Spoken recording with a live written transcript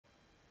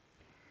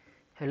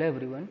Hello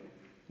everyone,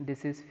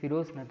 this is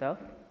Firoz Nadaf.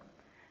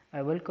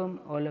 I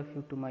welcome all of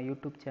you to my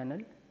YouTube channel.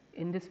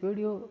 In this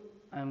video,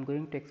 I am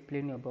going to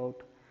explain you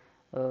about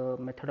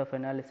method of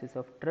analysis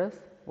of truss,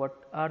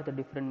 what are the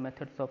different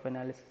methods of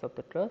analysis of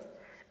the truss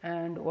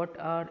and what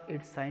are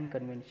its sign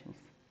conventions.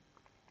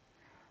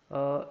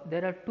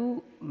 There are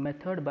two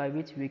methods by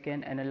which we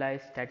can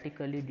analyze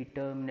statically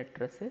determinate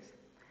trusses.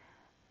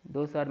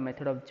 Those are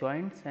method of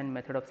joints and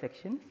method of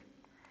sections.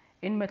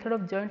 In method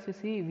of joints, you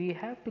see, we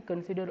have to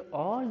consider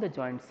all the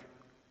joints.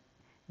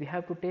 We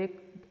have to take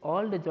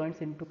all the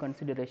joints into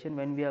consideration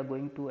when we are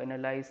going to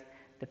analyze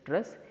the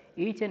truss.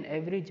 Each and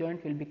every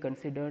joint will be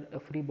considered,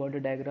 a free body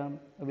diagram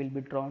will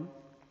be drawn.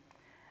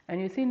 And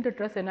you see, in the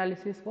truss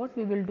analysis, what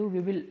we will do, we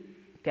will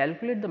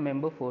calculate the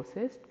member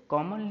forces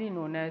commonly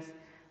known as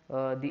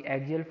the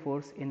axial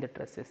force in the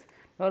trusses.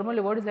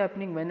 Normally, what is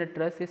happening when a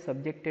truss is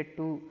subjected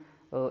to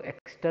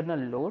external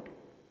load,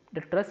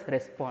 the truss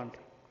respond.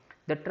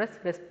 The truss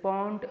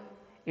respond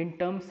in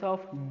terms of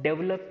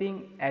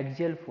developing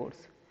axial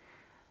force.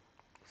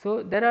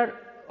 So, there are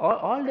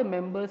all the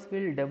members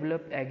will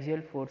develop axial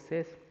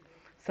forces.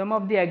 Some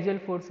of the axial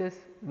forces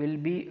will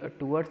be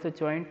towards the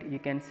joint. You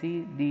can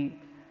see the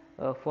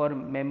for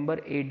member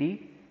AD,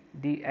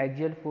 the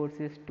axial force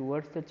is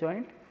towards the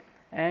joint,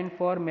 and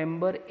for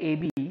member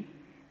AB,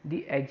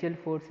 the axial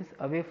force is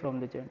away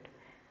from the joint.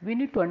 We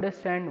need to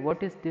understand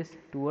what is this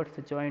towards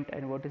the joint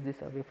and what is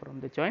this away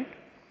from the joint.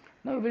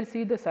 Now, we will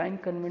see the sign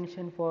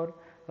convention for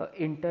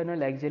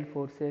internal axial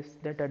forces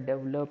that are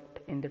developed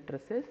in the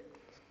trusses.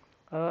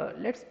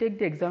 Let us take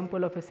the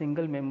example of a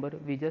single member.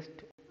 We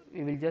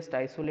will just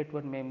isolate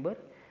one member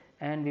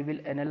and we will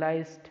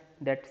analyze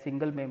that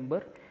single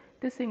member.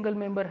 This single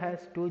member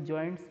has two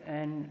joints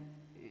and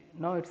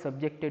now it is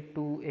subjected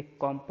to a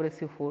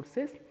compressive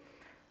forces.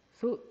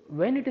 So,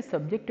 when it is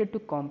subjected to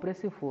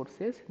compressive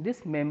forces,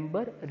 this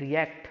member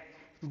react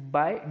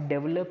by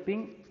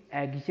developing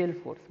axial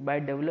force, by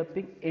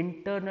developing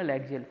internal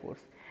axial force,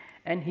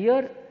 and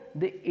here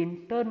the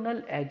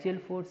internal axial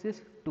force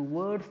is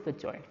towards the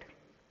joint.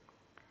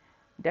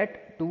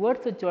 That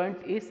towards the joint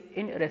is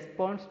in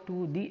response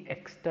to the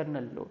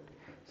external load.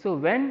 So,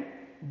 when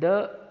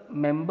the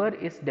member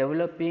is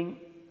developing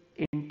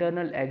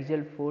internal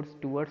axial force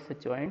towards the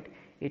joint,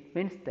 it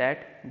means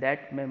that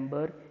that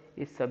member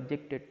is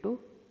subjected to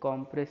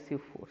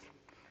compressive force.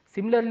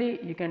 Similarly,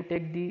 you can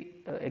take the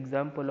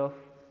example of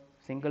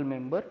single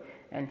member,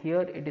 and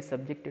here it is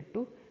subjected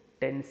to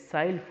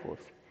tensile force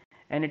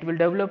and it will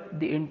develop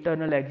the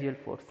internal axial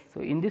force.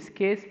 So, in this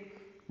case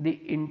the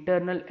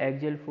internal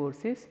axial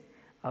force is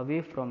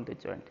away from the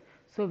joint.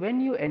 So, when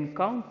you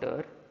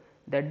encounter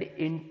that the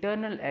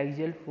internal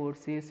axial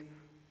force is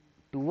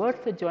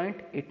towards the joint,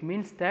 it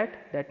means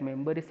that that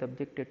member is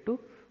subjected to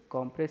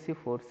compressive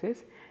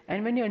forces,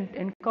 and when you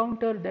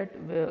encounter that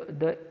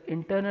the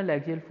internal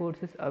axial force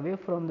is away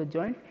from the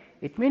joint,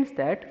 it means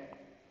that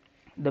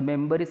the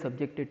member is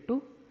subjected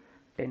to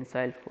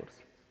tensile force.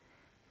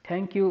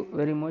 Thank you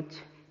very much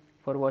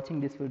for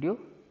watching this video.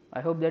 I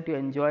hope that you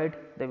enjoyed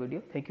the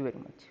video. Thank you very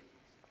much.